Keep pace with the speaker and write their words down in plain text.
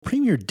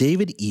Premier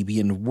David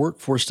Eby and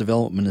Workforce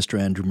Development Minister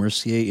Andrew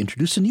Mercier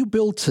introduced a new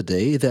bill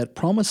today that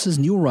promises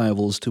new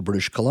arrivals to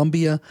British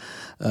Columbia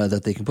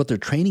that they can put their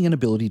training and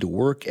ability to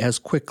work as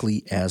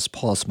quickly as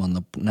possible.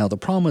 Now, the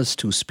promise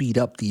to speed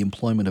up the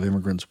employment of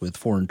immigrants with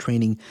foreign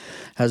training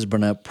has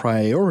been a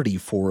priority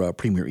for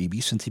Premier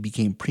Eby since he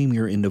became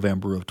Premier in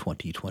November of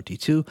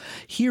 2022.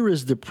 Here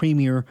is the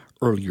Premier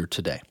earlier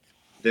today.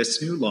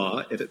 This new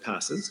law, if it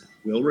passes,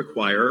 will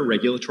require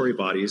regulatory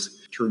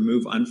bodies to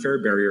remove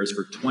unfair barriers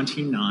for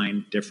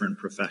 29 different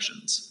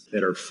professions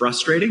that are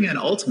frustrating and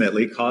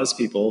ultimately cause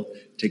people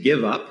to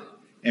give up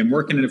and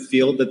work in a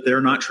field that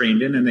they're not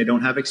trained in and they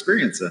don't have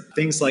experience in.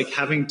 Things like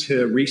having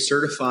to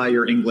recertify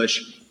your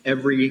English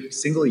every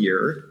single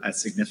year at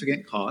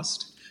significant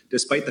cost,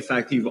 despite the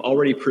fact that you've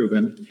already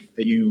proven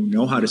that you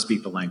know how to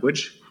speak the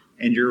language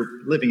and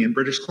you're living in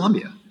British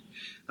Columbia.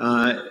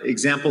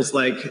 Examples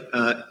like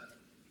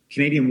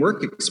Canadian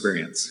work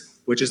experience,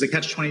 which is a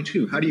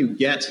catch-22. How do you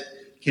get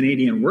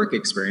Canadian work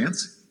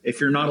experience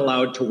if you're not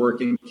allowed to work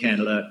in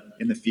Canada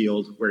in the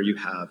field where you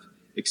have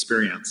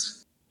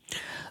experience?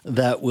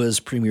 That was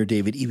Premier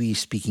David Eby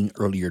speaking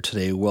earlier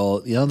today. Well,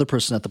 the other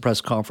person at the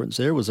press conference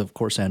there was, of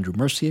course, Andrew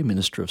Mercier,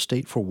 Minister of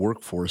State for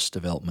Workforce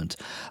Development.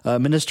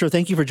 Minister,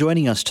 thank you for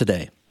joining us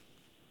today.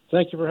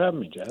 Thank you for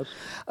having me, Jazz.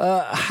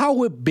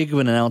 How big of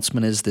an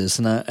announcement is this?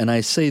 And I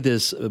say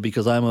this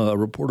because I'm a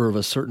reporter of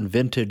a certain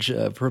vintage.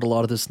 I've heard a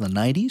lot of this in the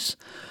 90s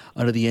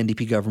under the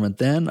NDP government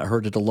then. I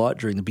heard it a lot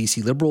during the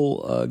BC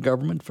Liberal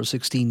government for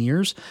 16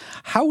 years.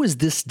 How is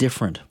this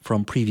different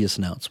from previous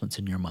announcements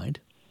in your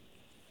mind?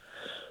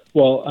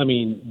 Well, I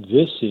mean,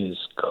 this is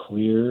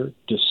clear,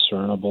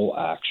 discernible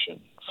action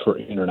for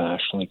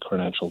internationally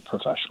credentialed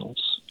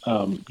professionals.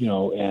 And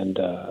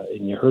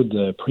you heard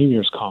the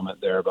Premier's comment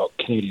there about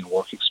Canadian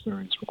work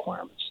experience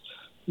requirements.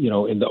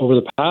 Over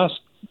the past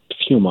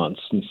few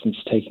months since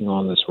taking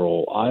on this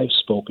role, I've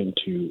spoken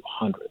to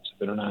hundreds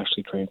of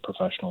internationally trained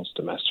professionals,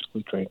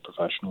 domestically trained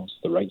professionals,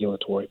 the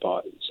regulatory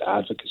bodies,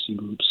 advocacy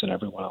groups, and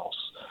everyone else.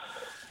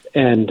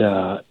 And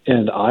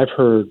I've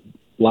heard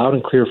loud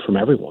and clear from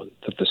everyone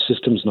that the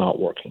system's not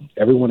working.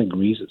 Everyone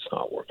agrees it's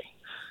not working.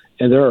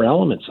 And there are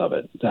elements of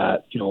it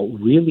that,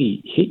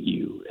 really hit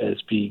you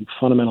as being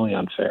fundamentally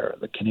unfair.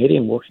 The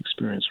Canadian work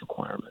experience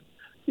requirement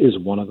is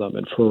one of them.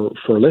 And for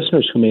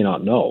listeners who may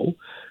not know,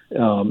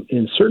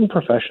 in certain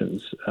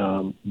professions,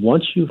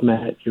 once you've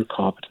met your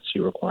competency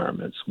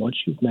requirements, once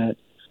you've met,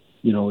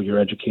 your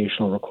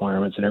educational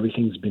requirements and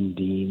everything's been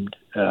deemed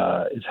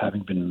as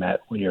having been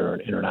met when you're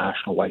an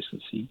international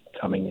licensee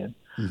coming in,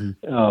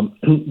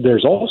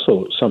 there's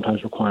also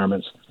sometimes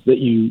requirements that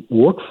you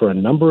work for a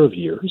number of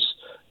years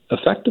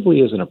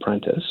effectively as an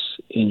apprentice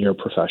in your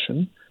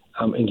profession,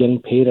 and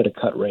getting paid at a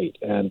cut rate.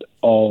 And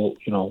I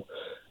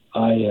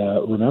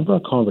remember a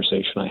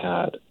conversation I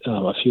had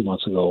a few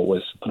months ago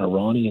with an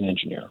Iranian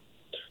engineer,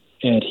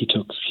 and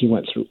he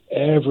went through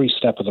every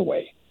step of the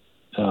way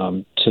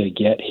to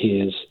get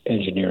his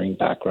engineering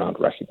background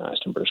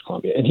recognized in British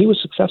Columbia, and he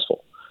was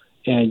successful.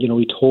 And,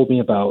 he told me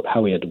about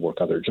how he had to work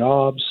other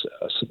jobs,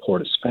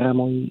 support his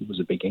family. It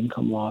was a big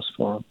income loss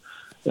for him.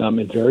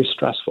 And very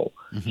stressful.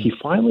 He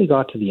finally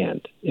got to the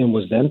end and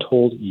was then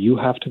told, you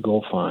have to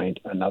go find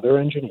another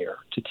engineer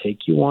to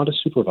take you on to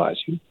supervise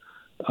you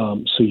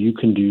so you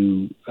can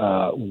do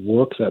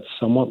work that's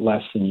somewhat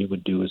less than you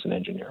would do as an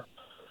engineer.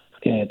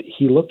 And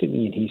he looked at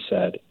me and he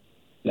said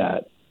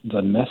that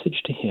the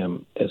message to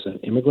him as an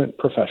immigrant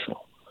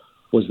professional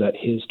was that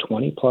his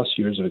 20-plus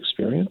years of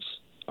experience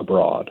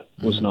abroad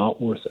was not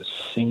worth a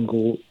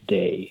single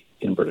day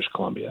in British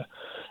Columbia.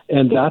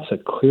 And that's a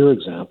clear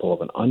example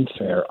of an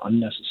unfair,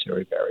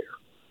 unnecessary barrier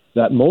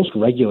that most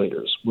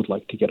regulators would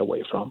like to get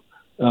away from,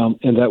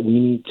 and that we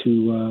need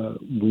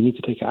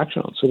to take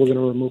action on. So we're going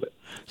to remove it.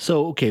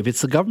 So, okay, if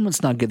it's the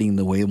government's not getting in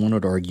the way, one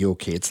would argue,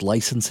 okay, it's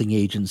licensing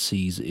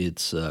agencies,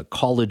 it's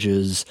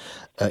colleges,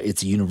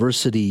 it's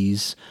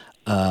universities,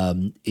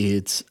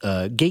 it's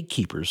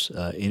gatekeepers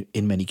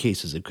in many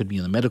cases. It could be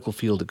in the medical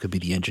field, it could be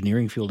the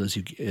engineering field,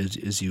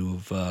 as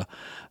you've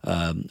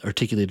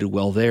articulated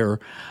well there.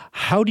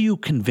 How do you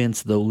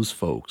convince those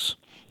folks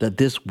that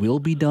this will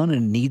be done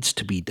and needs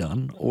to be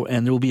done,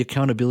 and there will be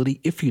accountability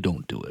if you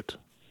don't do it?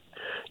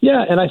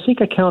 Yeah, and I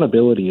think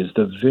accountability is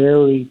the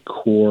very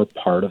core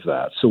part of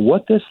that. So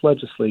what this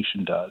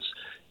legislation does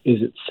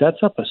is it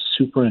sets up a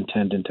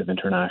superintendent of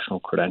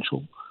international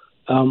credential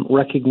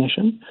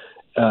recognition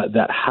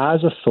that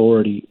has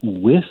authority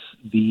with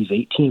these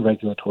 18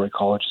 regulatory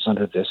colleges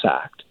under this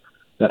Act,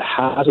 that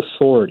has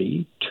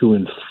authority to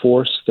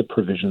enforce the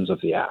provisions of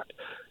the Act.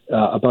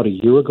 About a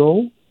year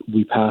ago,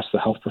 we passed the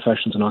Health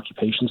Professions and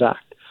Occupations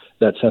Act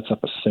that sets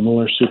up a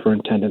similar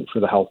superintendent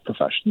for the health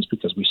professions,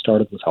 because we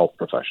started with health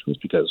professions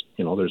because,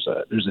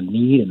 there's a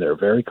need and they're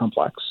very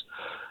complex.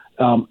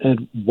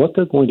 And what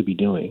they're going to be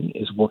doing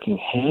is working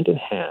hand in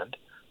hand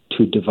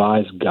to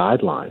devise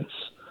guidelines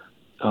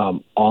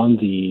on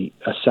the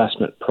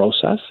assessment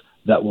process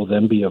that will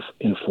then be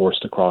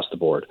enforced across the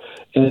board.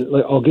 And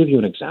I'll give you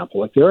an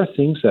example. There are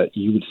things that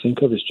you would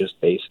think of as just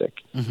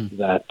basic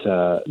that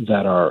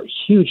are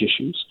huge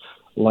issues.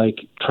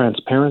 like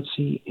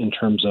transparency in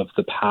terms of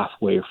the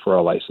pathway for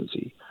a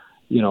licensee.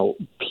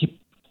 People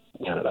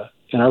in Canada,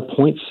 and our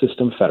points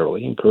system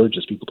federally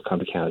encourages people to come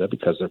to Canada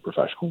because they're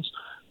professionals,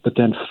 but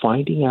then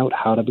finding out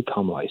how to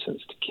become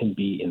licensed can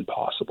be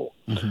impossible.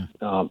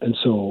 And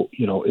so,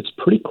 it's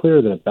pretty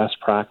clear that best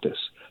practice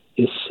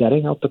is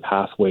setting out the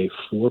pathway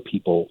for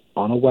people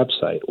on a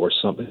website or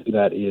something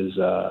that is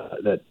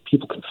that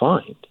people can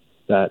find,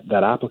 that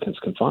applicants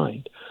can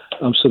find,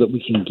 so that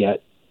we can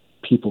get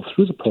people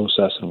through the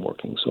process and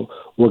working. So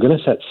we're going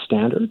to set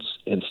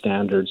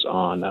standards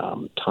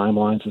on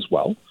timelines as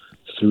well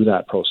through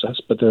that process.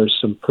 But there's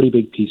some pretty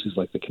big pieces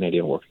like the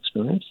Canadian work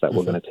experience that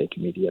we're going to take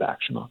immediate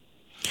action on.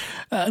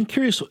 I'm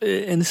curious,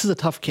 and this is a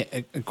tough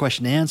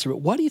question to answer, but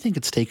why do you think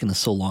it's taken us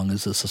so long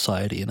as a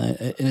society? And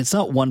it's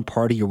not one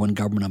party or one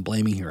government I'm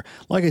blaming here.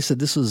 Like I said,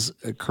 this was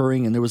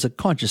occurring, and there was a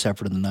conscious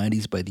effort in the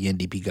 90s by the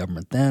NDP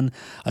government then.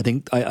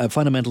 I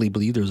fundamentally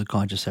believe there was a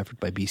conscious effort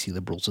by BC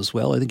Liberals as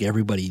well. I think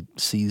everybody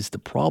sees the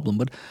problem.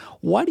 But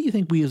why do you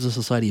think we as a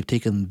society have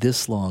taken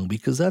this long?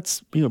 Because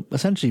that's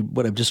essentially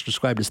what I've just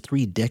described as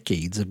 3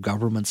 decades of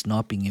governments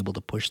not being able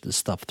to push this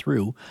stuff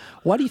through.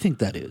 Why do you think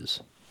that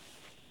is?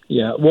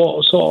 Yeah,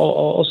 well, so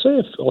I'll say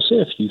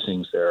a few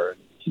things there.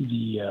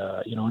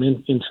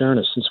 In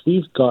fairness, since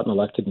we've gotten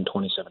elected in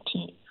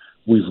 2017,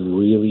 we've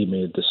really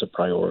made this a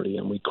priority,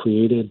 and we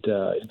created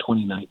in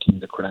 2019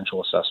 the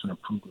Credential Assessment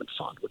Improvement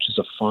Fund, which is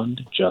a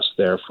fund just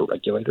there for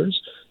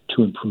regulators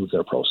to improve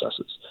their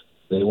processes.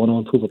 They want to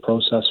improve a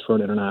process for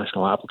an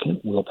international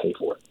applicant, we'll pay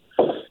for it.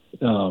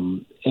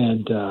 And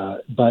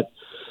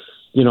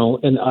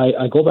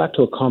I go back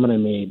to a comment I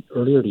made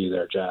earlier to you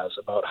there, Jazz,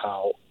 about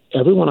how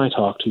everyone I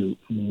talked to,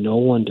 no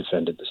one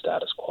defended the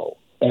status quo.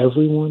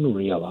 Everyone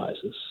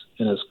realizes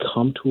and has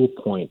come to a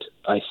point,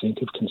 I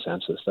think, of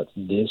consensus that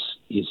this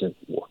isn't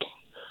working.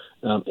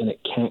 And it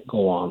can't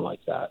go on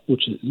like that,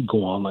 which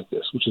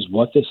is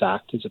what this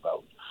act is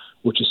about,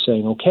 which is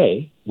saying,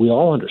 okay, we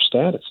all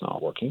understand it's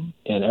not working,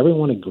 and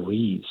everyone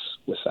agrees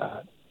with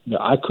that.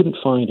 I couldn't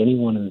find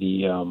anyone in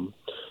the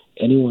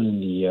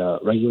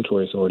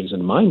regulatory authorities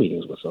in my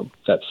meetings with them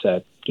that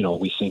said,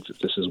 we think that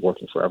this is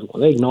working for everyone.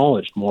 They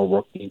acknowledged more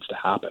work needs to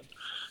happen.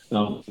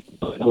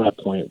 But at that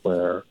point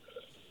where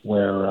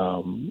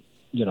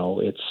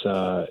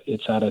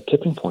it's at a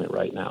tipping point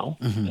right now,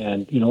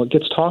 and it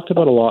gets talked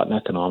about a lot in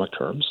economic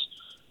terms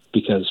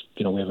because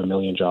we have 1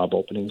 million job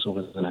openings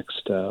over the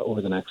next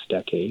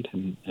decade,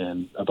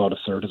 and about a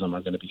third of them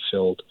are going to be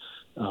filled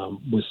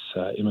with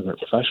immigrant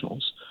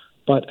professionals.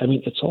 But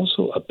it's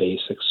also a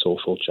basic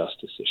social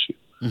justice issue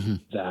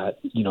that,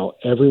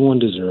 everyone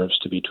deserves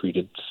to be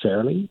treated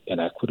fairly and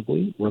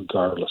equitably,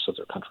 regardless of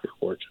their country of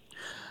origin.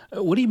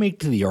 What do you make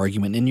to the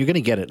argument, and you're going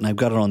to get it, and I've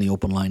got it on the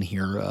open line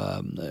here,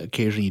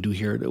 occasionally you do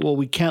hear it, well,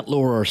 we can't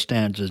lower our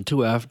standards, and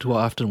too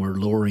often we're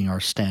lowering our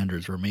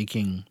standards. We're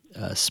making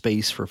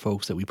space for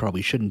folks that we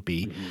probably shouldn't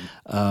be.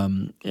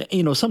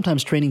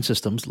 Sometimes training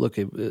systems, look,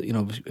 if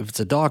it's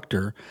a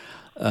doctor,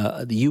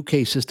 the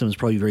UK system is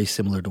probably very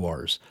similar to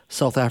ours.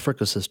 South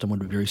Africa's system would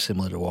be very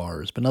similar to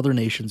ours, but other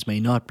nations may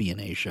not be in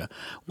Asia.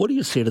 What do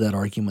you say to that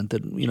argument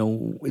that,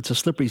 it's a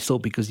slippery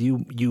slope because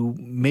you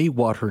may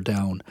water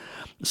down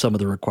some of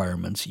the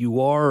requirements? You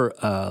are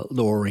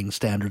lowering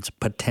standards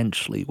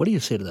potentially. What do you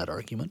say to that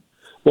argument?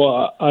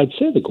 Well, I'd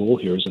say the goal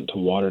here isn't to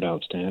water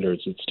down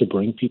standards. It's to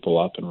bring people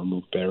up and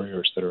remove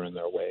barriers that are in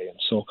their way. And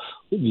so,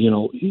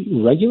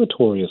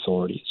 regulatory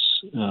authorities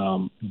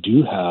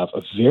do have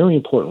a very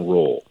important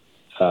role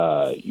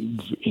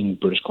in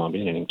British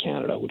Columbia and in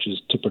Canada, which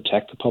is to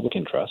protect the public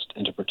interest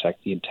and to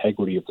protect the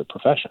integrity of the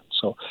profession.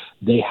 So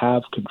they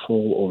have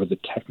control over the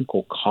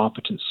technical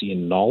competency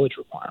and knowledge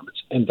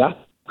requirements, and that,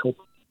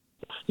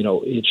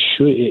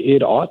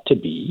 it ought to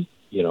be,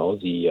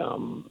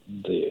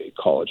 the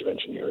College of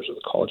Engineers or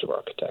the College of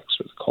Architects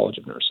or the College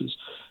of Nurses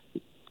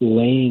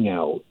laying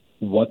out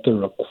what the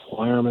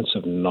requirements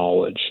of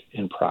knowledge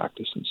and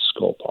practice and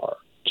scope are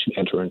to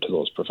enter into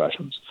those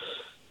professions.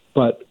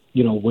 But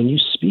when you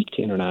speak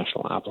to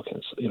international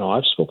applicants,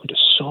 I've spoken to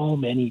so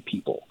many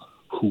people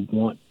who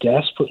want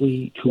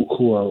desperately,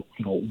 who are,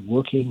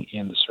 working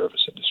in the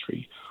service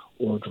industry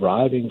or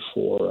driving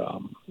for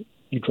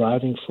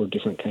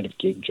different kind of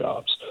gig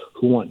jobs,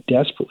 who want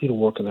desperately to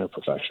work in their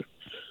profession,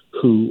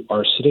 who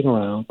are sitting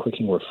around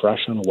clicking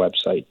refresh on a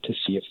website to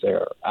see if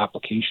their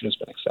application has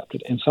been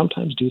accepted, and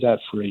sometimes do that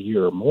for a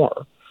year or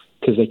more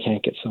because they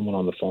can't get someone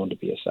on the phone to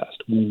be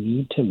assessed. We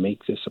need to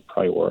make this a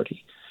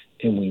priority.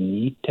 And we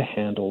need to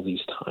handle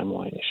these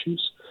timeline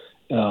issues.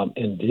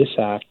 And this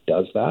act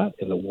does that,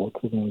 and the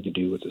work we're going to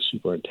do with the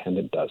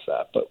superintendent does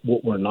that. But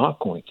what we're not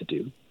going to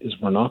do is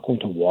we're not going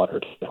to water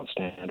down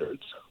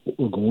standards. What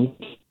we're going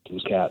to do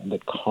is get the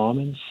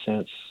common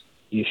sense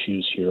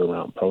issues here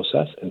around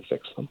process and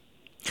fix them.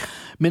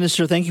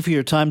 Minister, thank you for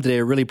your time today. I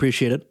really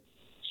appreciate it.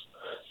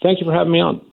 Thank you for having me on.